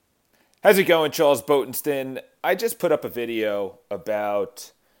How's it going, Charles Botenston? I just put up a video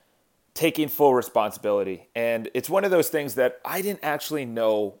about taking full responsibility. And it's one of those things that I didn't actually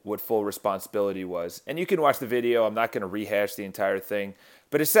know what full responsibility was. And you can watch the video. I'm not going to rehash the entire thing.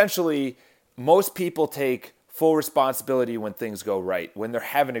 But essentially, most people take full responsibility when things go right, when they're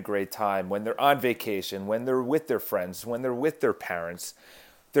having a great time, when they're on vacation, when they're with their friends, when they're with their parents,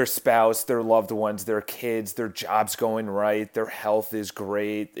 their spouse, their loved ones, their kids, their job's going right, their health is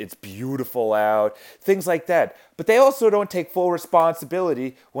great, it's beautiful out, things like that. But they also don't take full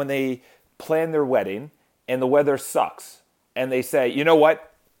responsibility when they plan their wedding and the weather sucks. And they say, you know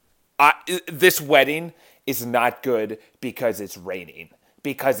what? This wedding is not good because it's raining,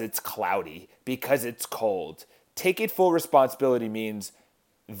 because it's cloudy, because it's cold. Taking full responsibility means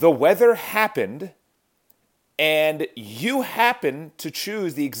the weather happened and you happen to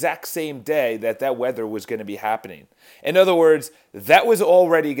choose the exact same day that weather was going to be happening. In other words, that was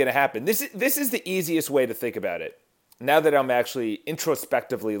already going to happen. This is the easiest way to think about it, now that I'm actually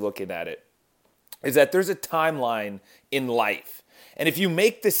introspectively looking at it, is that there's a timeline in life. And if you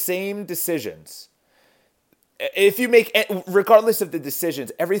make the same decisions, regardless of the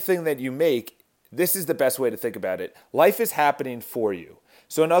decisions, everything that you make, this is the best way to think about it. Life is happening for you.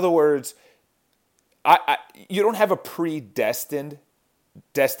 So in other words, you don't have a predestined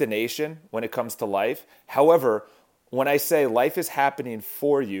destination when it comes to life. However, when I say life is happening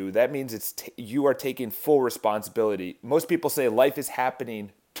for you, that means you are taking full responsibility. Most people say life is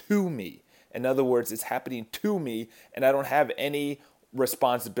happening to me. In other words, it's happening to me, and I don't have any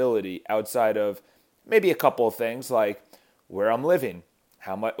responsibility outside of maybe a couple of things like where I'm living,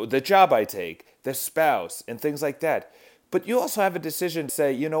 how much, the job I take, the spouse, and things like that. But you also have a decision to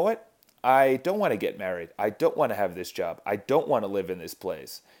say, you know what? I don't want to get married. I don't want to have this job. I don't want to live in this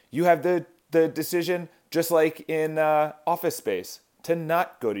place. You have the decision, just like in Office Space, to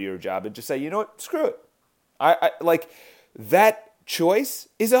not go to your job and just say, you know what, screw it. I like that choice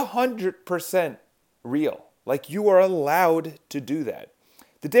is 100% real. Like you are allowed to do that.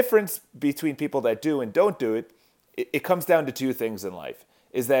 The difference between people that do and don't do it comes down to two things in life,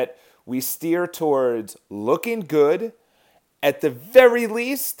 is that we steer towards looking good. At the very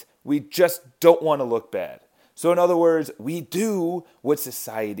least, we just don't want to look bad. So in other words, we do what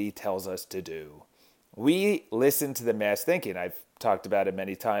society tells us to do. We listen to the mass thinking. I've talked about it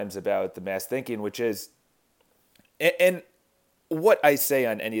many times about the mass thinking, which is, and what I say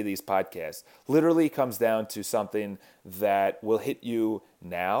on any of these podcasts literally comes down to something that will hit you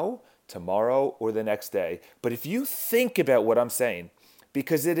now, tomorrow, or the next day. But if you think about what I'm saying,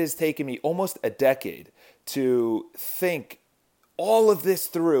 because it has taken me almost a decade to think all of this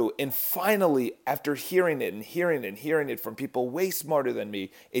through, and finally, after hearing it from people way smarter than me,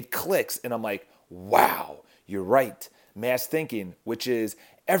 it clicks, and I'm like, wow, you're right. Mass thinking, which is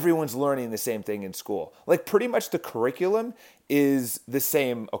everyone's learning the same thing in school. Like pretty much the curriculum is the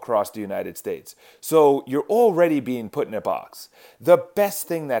same across the United States. So you're already being put in a box. The best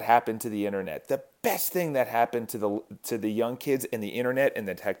thing that happened to the internet, the best thing that happened to the young kids and the internet and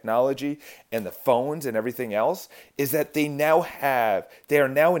the technology and the phones and everything else is that they are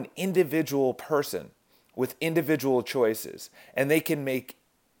now an individual person with individual choices, and they can make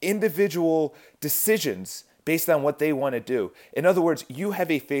individual decisions based on what they want to do. In other words, you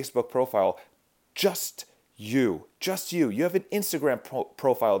have a Facebook profile, just you. You have an Instagram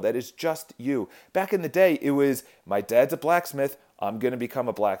profile that is just you. Back in the day, it was, my dad's a blacksmith, I'm going to become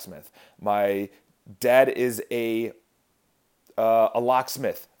a blacksmith. My dad is a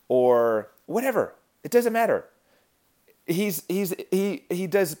locksmith or whatever. It doesn't matter. He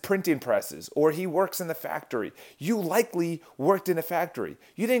does printing presses, or he works in the factory. You likely worked in a factory.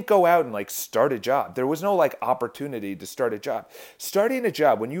 You didn't go out and start a job. There was no opportunity to start a job. Starting a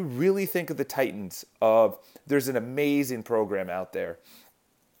job, when you really think of the titans there's an amazing program out there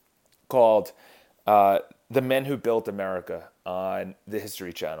called The Men Who Built America on the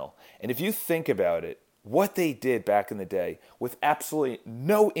History Channel. And if you think about it, what they did back in the day with absolutely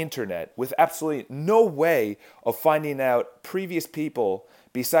no internet, with absolutely no way of finding out previous people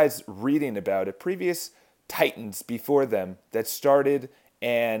besides reading about it, previous titans before them that started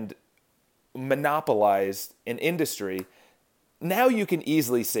and monopolized an industry. Now you can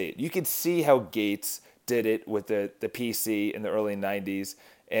easily see it. You can see how Gates did it with the PC in the early 90s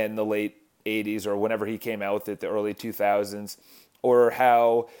and the late 80s, or whenever he came out with it, the early 2000s, or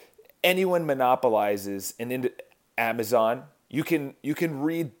how anyone monopolizes Amazon. You can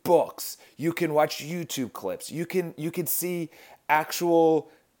read books, you can watch YouTube clips, you can see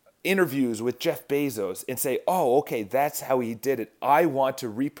actual interviews with Jeff Bezos and say, oh, okay, that's how he did it. I want to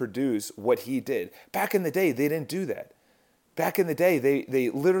reproduce what he did. Back in the day, they didn't do that. Back in the day, they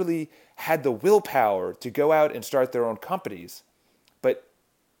literally had the willpower to go out and start their own companies. But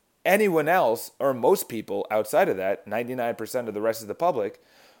anyone else, or most people outside of that, 99% of the rest of the public,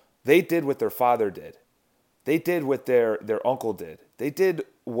 they did what their father did. They did what their uncle did. They did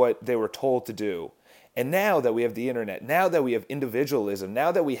what they were told to do. And now that we have the internet, now that we have individualism,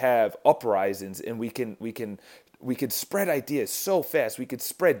 now that we have uprisings, and we can spread ideas so fast, we could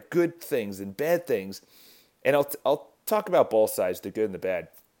spread good things and bad things. And I'll talk about both sides, the good and the bad.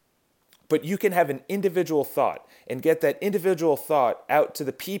 But you can have an individual thought and get that individual thought out to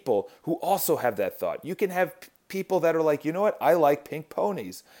the people who also have that thought. You can have people that are like, you know what, I like pink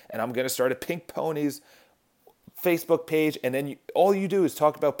ponies, and I'm going to start a pink ponies Facebook page, and then all you do is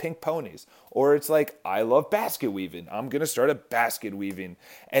talk about pink ponies. Or it's like, I love basket weaving, I'm going to start a basket weaving.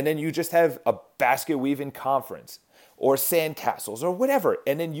 And then you just have a basket weaving conference or sandcastles or whatever.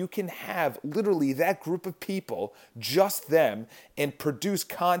 And then you can have literally that group of people, just them, and produce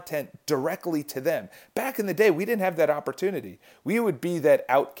content directly to them. Back in the day, we didn't have that opportunity. We would be that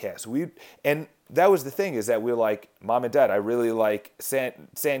outcast. And that was the thing, is that we're like, Mom and Dad, I really like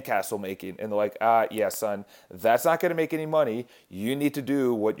sandcastle making. And they're like, yeah, son, that's not going to make any money. You need to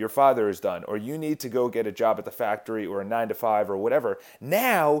do what your father has done, or you need to go get a job at the factory or a 9-to-5 or whatever.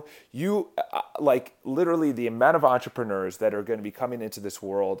 Now, like literally the amount of entrepreneurs that are going to be coming into this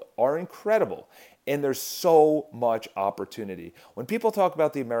world are incredible. And there's so much opportunity. When people talk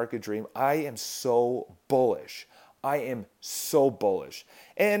about the American dream, I am so bullish. I am so bullish.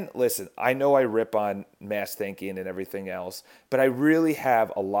 And listen, I know I rip on mass thinking and everything else, but I really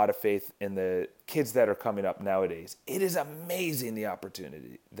have a lot of faith in the kids that are coming up nowadays. It is amazing the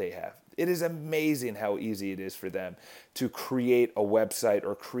opportunity they have. It is amazing how easy it is for them to create a website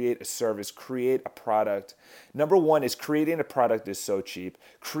or create a service, create a product. Number one is creating a product is so cheap.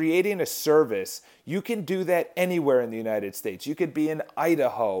 Creating a service, you can do that anywhere in the United States. You could be in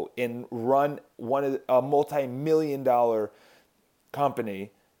Idaho and run a multi-million-dollar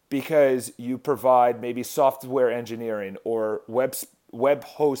company because you provide maybe software engineering or web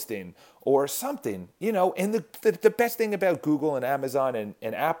hosting or something, and the best thing about Google and Amazon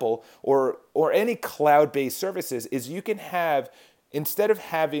and Apple or any cloud-based services is you can have, instead of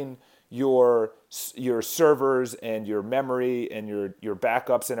having your servers and your memory and your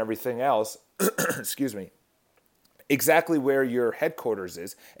backups and everything else, excuse me, exactly where your headquarters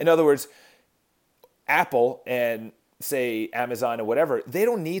is. In other words, Apple and say Amazon or whatever, they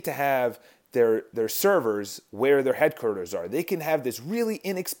don't need to have their servers where their headquarters are. They can have this really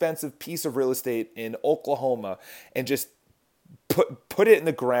inexpensive piece of real estate in Oklahoma and just put it in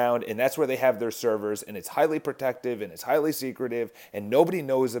the ground, and that's where they have their servers, and it's highly protective and it's highly secretive and nobody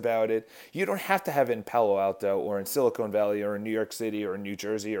knows about it. You don't have to have it in Palo Alto or in Silicon Valley or in New York City or in New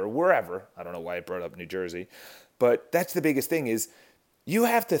Jersey or wherever. I don't know why I brought up New Jersey, but that's the biggest thing, is you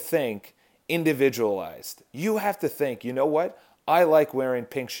have to think individualized. You have to think, you know what? I like wearing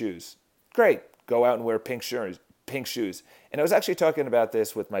pink shoes. Great, go out and wear pink shoes. And I was actually talking about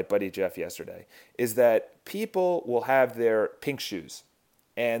this with my buddy Jeff yesterday, is that people will have their pink shoes.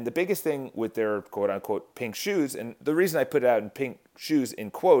 And the biggest thing with their quote unquote pink shoes, and the reason I put it out in pink shoes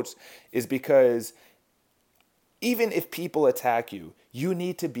in quotes, is because even if people attack you, you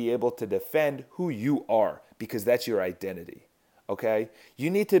need to be able to defend who you are, because that's your identity. Okay? You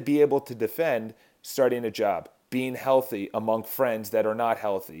need to be able to defend starting a job, being healthy among friends that are not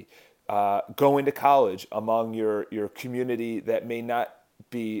healthy, going to college among your community that may not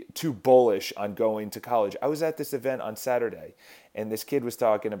be too bullish on going to college. I was at this event on Saturday, and this kid was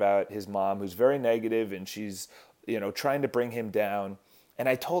talking about his mom, who's very negative, and she's trying to bring him down. And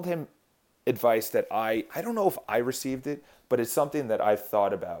I told him advice that I don't know if I received it, but it's something that I've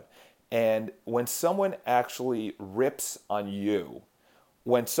thought about. And when someone actually rips on you,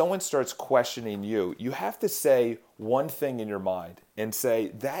 when someone starts questioning you, you have to say one thing in your mind and say,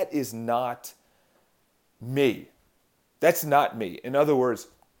 that is not me. That's not me. In other words,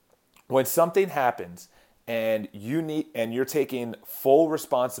 when something happens and you're taking full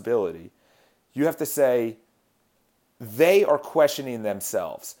responsibility, you have to say, they are questioning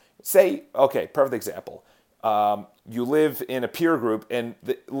themselves. Say, okay, perfect example. You live in a peer group, and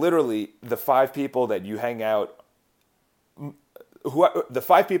literally the five people that you hang out, the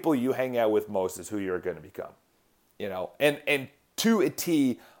five people you hang out with most is who you're going to become, and to a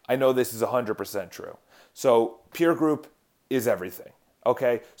T, I know this is 100% true. So peer group is everything.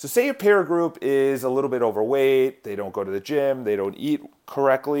 Okay. So say your peer group is a little bit overweight. They don't go to the gym. They don't eat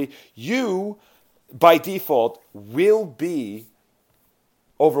correctly. You, by default, will be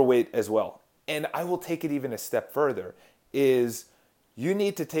overweight as well. And I will take it even a step further, is you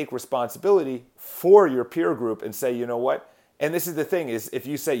need to take responsibility for your peer group and say, you know what? And this is the thing is if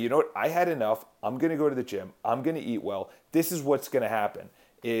you say, you know what, I had enough, I'm going to go to the gym, I'm going to eat well, this is what's going to happen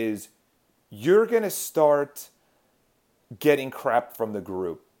is you're going to start getting crap from the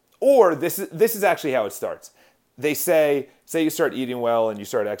group. Or this is actually how it starts. They say you start eating well and you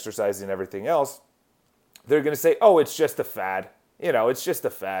start exercising and everything else, they're going to say, oh, it's just a fad. It's just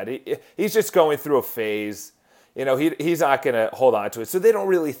a fad. He's just going through a phase. He's not going to hold on to it. So they don't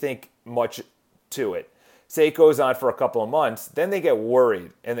really think much to it. Say it goes on for a couple of months, then they get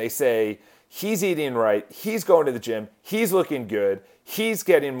worried and they say, he's eating right, he's going to the gym, he's looking good, he's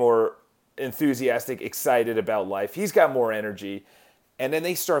getting more enthusiastic, excited about life, he's got more energy. And then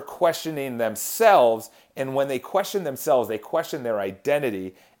they start questioning themselves. And when they question themselves, they question their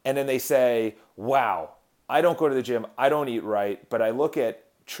identity. And then they say, wow, I don't go to the gym, I don't eat right, but I look at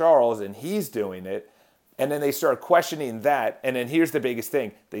Charles and he's doing it. And then they start questioning that. And then here's the biggest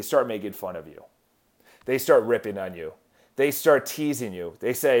thing, they start making fun of you. They start ripping on you. They start teasing you.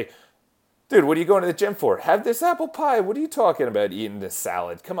 They say, dude, what are you going to the gym for? Have this apple pie. What are you talking about eating this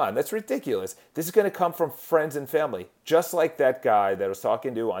salad? Come on, that's ridiculous. This is going to come from friends and family. Just like that guy that I was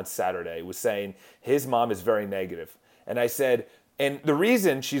talking to on Saturday was saying his mom is very negative. And I said, and the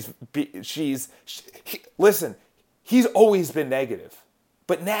reason listen, he's always been negative.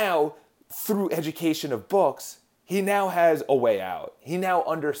 But now, through education of books, he now has a way out. He now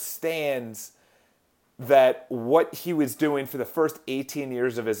understands that what he was doing for the first 18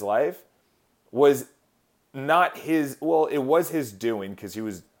 years of his life was not his, well, it was his doing because he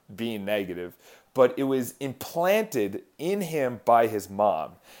was being negative, but it was implanted in him by his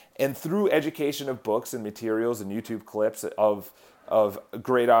mom. And through education of books and materials and YouTube clips of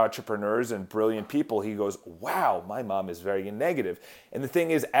great entrepreneurs and brilliant people, he goes, wow, my mom is very negative. And the thing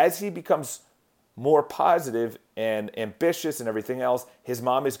is, as he becomes more positive and ambitious and everything else, his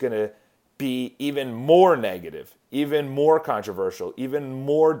mom is going to be even more negative, even more controversial, even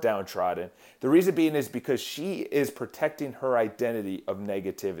more downtrodden. The reason being is because she is protecting her identity of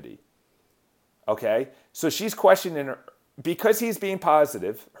negativity. Okay? So she's questioning her, because he's being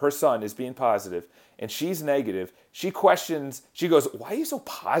positive, her son is being positive, and she's negative, she questions, she goes, why are you so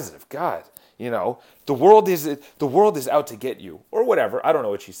positive? God, the world is out to get you, or whatever. I don't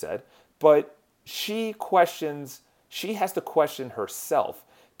know what she said, but she has to question herself,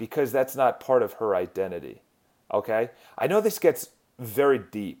 because that's not part of her identity, okay? I know this gets very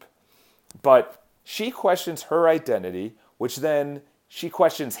deep, but she questions her identity, which then she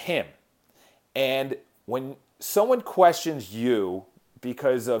questions him. And when someone questions you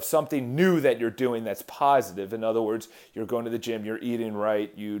because of something new that you're doing that's positive, in other words, you're going to the gym, you're eating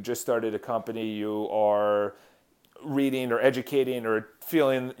right, you just started a company, you are reading or educating or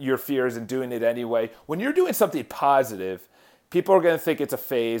feeling your fears and doing it anyway. When you're doing something positive, people are going to think it's a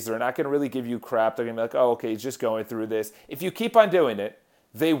phase. They're not going to really give you crap. They're going to be like, oh, okay, he's just going through this. If you keep on doing it,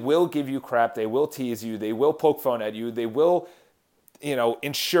 they will give you crap. They will tease you. They will poke fun at you. They will,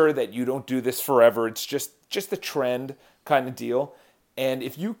 ensure that you don't do this forever. It's just a trend kind of deal. And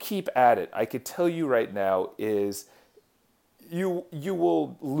if you keep at it, I could tell you right now is you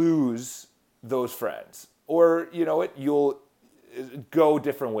will lose those friends. Or, you'll go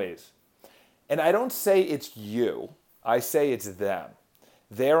different ways. And I don't say it's you. I say it's them.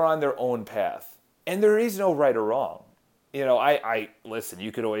 They're on their own path. And there is no right or wrong. I listen,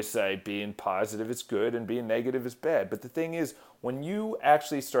 you could always say being positive is good and being negative is bad. But the thing is, when you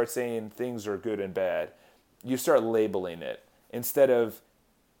actually start saying things are good and bad, you start labeling it instead of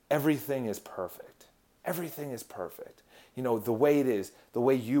everything is perfect. Everything is perfect. The way it is, the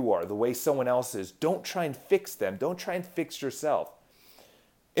way you are, the way someone else is. Don't try and fix them. Don't try and fix yourself.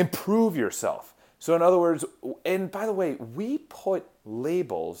 Improve yourself. So in other words, and by the way, we put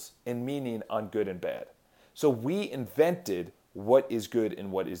labels and meaning on good and bad. So we invented what is good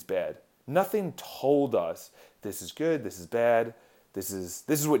and what is bad. Nothing told us this is good, this is bad, this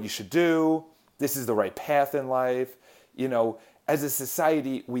is what you should do, this is the right path in life. As a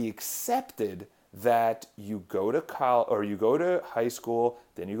society, we accepted that you go to college or you go to high school,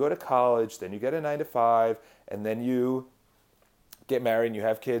 then you go to college, then you get a 9-to-5, and then you get married and you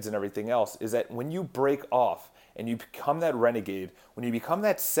have kids and everything else, is that when you break off and you become that renegade, when you become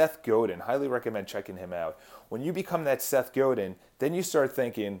that Seth Godin, highly recommend checking him out. When you become that Seth Godin, then you start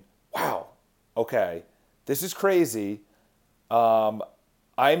thinking, wow, okay, this is crazy. I'm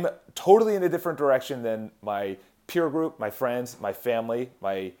totally in a different direction than my peer group, my friends, my family,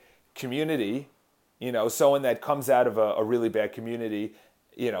 my community. Someone that comes out of a really bad community,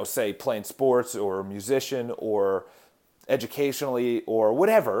 say playing sports or a musician or educationally or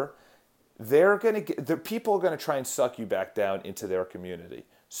whatever, the people are going to try and suck you back down into their community.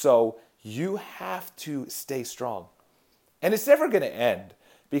 So you have to stay strong. And it's never going to end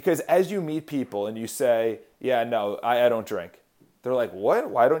because as you meet people and you say, yeah, no, I don't drink. They're like, what?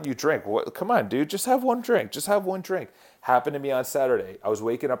 Why don't you drink? What? Come on, dude, just have one drink. Just have one drink. Happened to me on Saturday. I was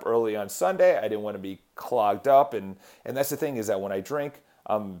waking up early on Sunday. I didn't want to be clogged up. And that's the thing is that when I drink,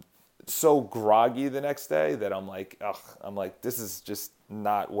 I'm so groggy the next day that I'm like, ugh, this is just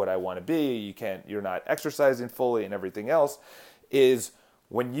not what I want to be. You're not exercising fully and everything else is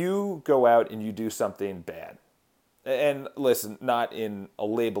when you go out and you do something bad. And listen, not in a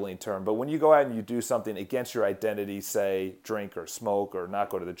labeling term, but when you go out and you do something against your identity, say drink or smoke or not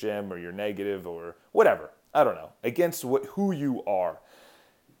go to the gym or you're negative or whatever, I don't know, against who you are,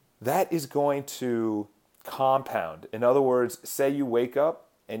 that is going to compound. In other words, say you wake up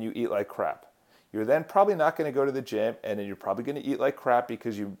and you eat like crap. You're then probably not going to go to the gym and then you're probably going to eat like crap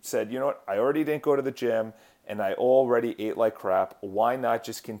because you said, you know what, I already didn't go to the gym and I already ate like crap. Why not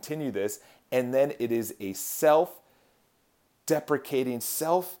just continue this? And then it is a self-deprecating,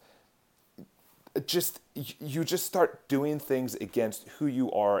 you just start doing things against who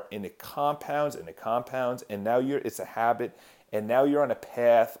you are and it compounds and now it's a habit and now you're on a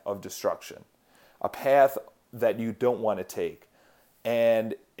path of destruction, a path that you don't want to take.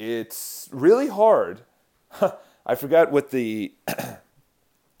 And it's really hard. I forgot what the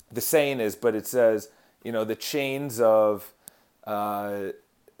the saying is, but it says, the chains of the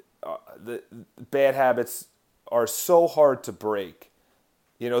bad habits are so hard to break.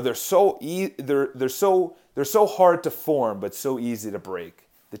 They're so hard to form, but so easy to break.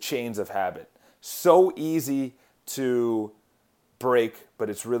 The chains of habit, so easy to break, but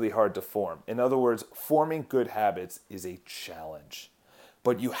it's really hard to form. In other words, forming good habits is a challenge,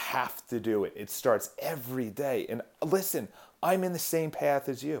 but you have to do it. It starts every day. And listen, I'm in the same path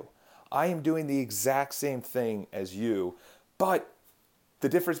as you. I am doing the exact same thing as you, but the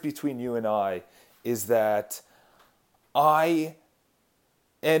difference between you and I is that and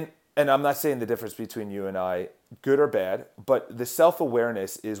I'm not saying the difference between you and I, good or bad, but the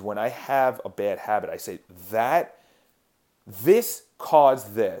self-awareness is when I have a bad habit, I say that this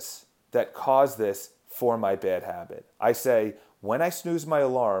caused this, that caused this for my bad habit. I say, when I snooze my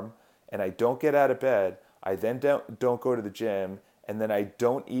alarm and I don't get out of bed, I then don't go to the gym, and then I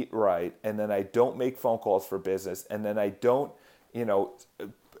don't eat right, and then I don't make phone calls for business, and then I don't, you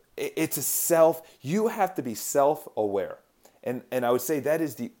have to be self-aware. And I would say that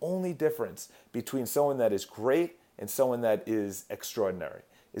is the only difference between someone that is great and someone that is extraordinary,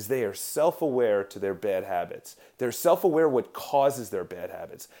 is they are self-aware to their bad habits. They're self-aware what causes their bad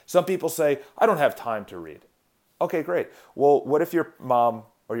habits. Some people say, I don't have time to read. Okay, great. Well, what if your mom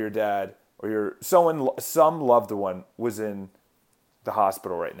or your dad or some loved one was in the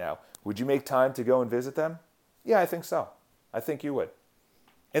hospital right now? Would you make time to go and visit them? Yeah, I think so. I think you would.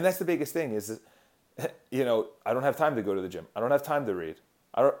 And that's the biggest thing is, I don't have time to go to the gym. I don't have time to read.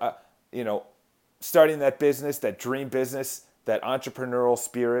 Starting that business, that dream business, that entrepreneurial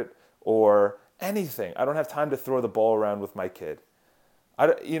spirit or anything. I don't have time to throw the ball around with my kid.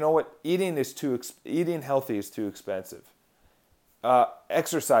 You know what? Eating healthy is too expensive.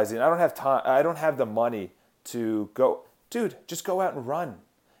 Exercising, I don't have time. I don't have the money to go. Dude, just go out and run.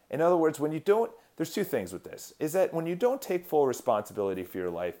 In other words, there's two things with this, is that when you don't take full responsibility for your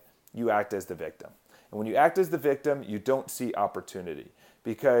life, you act as the victim. And when you act as the victim, you don't see opportunity.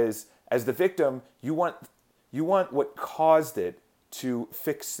 Because as the victim, you want what caused it to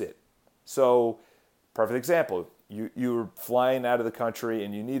fix it. So, perfect example, you're flying out of the country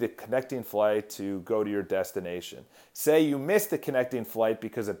and you need a connecting flight to go to your destination. Say you missed the connecting flight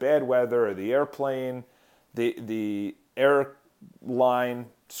because of bad weather or the airplane, the airline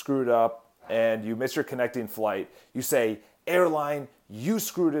screwed up and you miss your connecting flight. You say, airline, you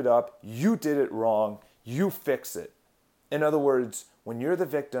screwed it up, you did it wrong, you fix it. In other words, when you're the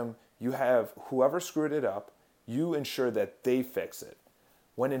victim, you have whoever screwed it up, you ensure that they fix it.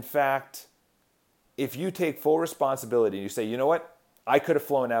 When in fact, if you take full responsibility and you say, you know what, I could have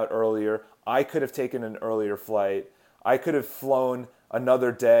flown out earlier, I could have taken an earlier flight, I could have flown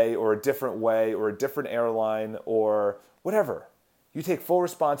another day or a different way or a different airline or whatever. You take full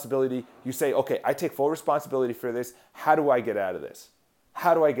responsibility. You say, okay, I take full responsibility for this. How do I get out of this?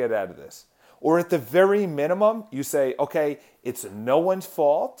 How do I get out of this? Or at the very minimum, you say, okay, it's no one's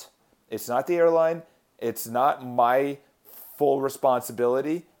fault. It's not the airline. It's not my full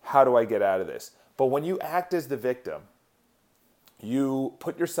responsibility. How do I get out of this? But when you act as the victim, you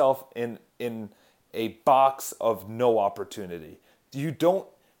put yourself in a box of no opportunity. You don't,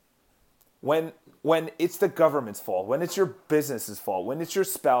 when it's the government's fault, when it's your business's fault, when it's your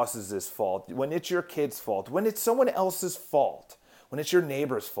spouse's fault, when it's your kid's fault, when it's someone else's fault, when it's your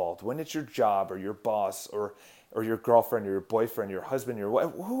neighbor's fault, when it's your job or your boss or or your girlfriend, or your boyfriend, your husband, your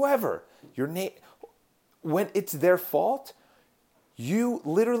wife, whoever, when it's their fault, you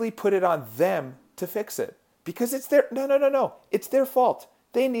literally put it on them to fix it because it's their no. It's their fault.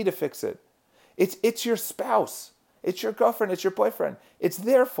 They need to fix it. It's your spouse. It's your girlfriend. It's your boyfriend. It's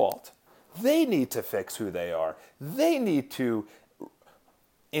their fault. They need to fix who they are. They need to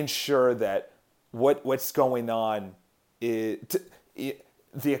ensure that what's going on is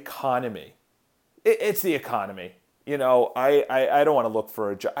the economy. It's the economy. I don't want to look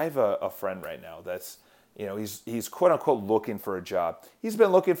for a job. I have a friend right now that's, he's quote unquote looking for a job. He's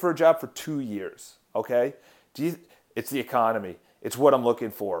been looking for a job for 2 years. Okay. It's the economy. It's what I'm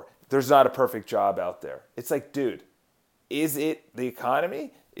looking for. There's not a perfect job out there. It's like, dude, is it the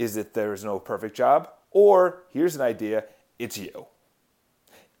economy? Is it there's no perfect job? Or here's an idea. It's you.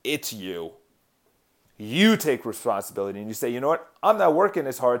 It's you. You take responsibility and you say, you know what? I'm not working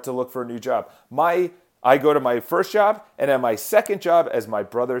as hard to look for a new job. I go to my first job, and at my second job, as my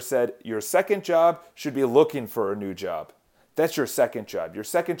brother said, your second job should be looking for a new job. That's your second job. Your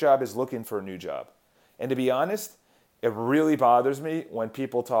second job is looking for a new job. And to be honest, it really bothers me when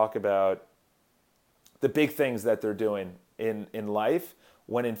people talk about the big things that they're doing in life,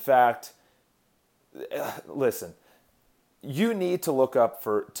 when in fact, listen, you need to look up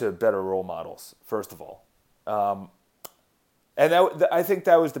to better role models, first of all. And I think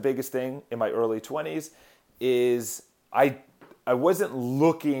that was the biggest thing in my early 20s is I wasn't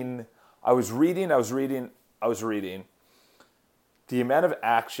looking, I was reading. The amount of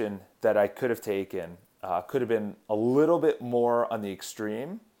action that I could have taken could have been a little bit more on the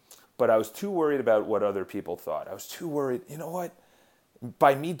extreme, but I was too worried about what other people thought. I was too worried, you know what?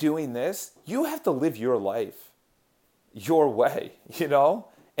 By me doing this, you have to live your life your way,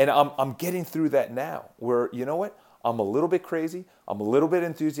 And I'm getting through that now where, you know what? I'm a little bit crazy. I'm a little bit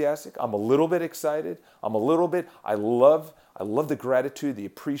enthusiastic. I'm a little bit excited. I love the gratitude, the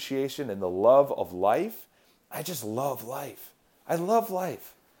appreciation, and the love of life. I just love life. I love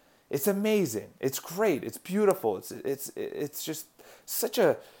life. It's amazing. It's great. It's beautiful. It's just such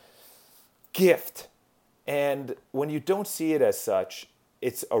a gift. And when you don't see it as such,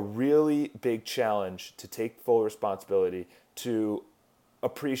 it's a really big challenge to take full responsibility, to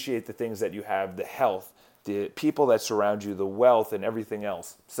appreciate the things that you have, the health, the people that surround you, the wealth, and everything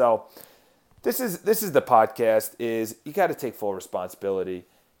else. So this is the podcast, is you got to take full responsibility.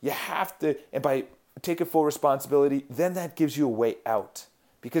 You have to, and by taking full responsibility, then that gives you a way out.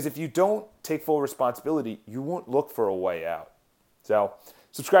 Because if you don't take full responsibility, you won't look for a way out. So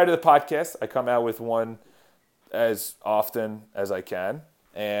subscribe to the podcast. I come out with one as often as I can.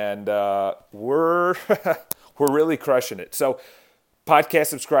 And we're really crushing it. So podcast,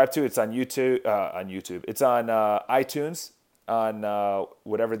 subscribe to. It's on YouTube. It's on iTunes, on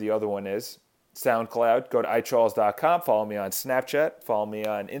whatever the other one is, SoundCloud. Go to iCharles.com. Follow me on Snapchat. Follow me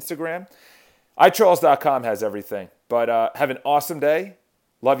on Instagram. iCharles.com has everything. But have an awesome day.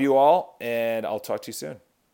 Love you all, and I'll talk to you soon.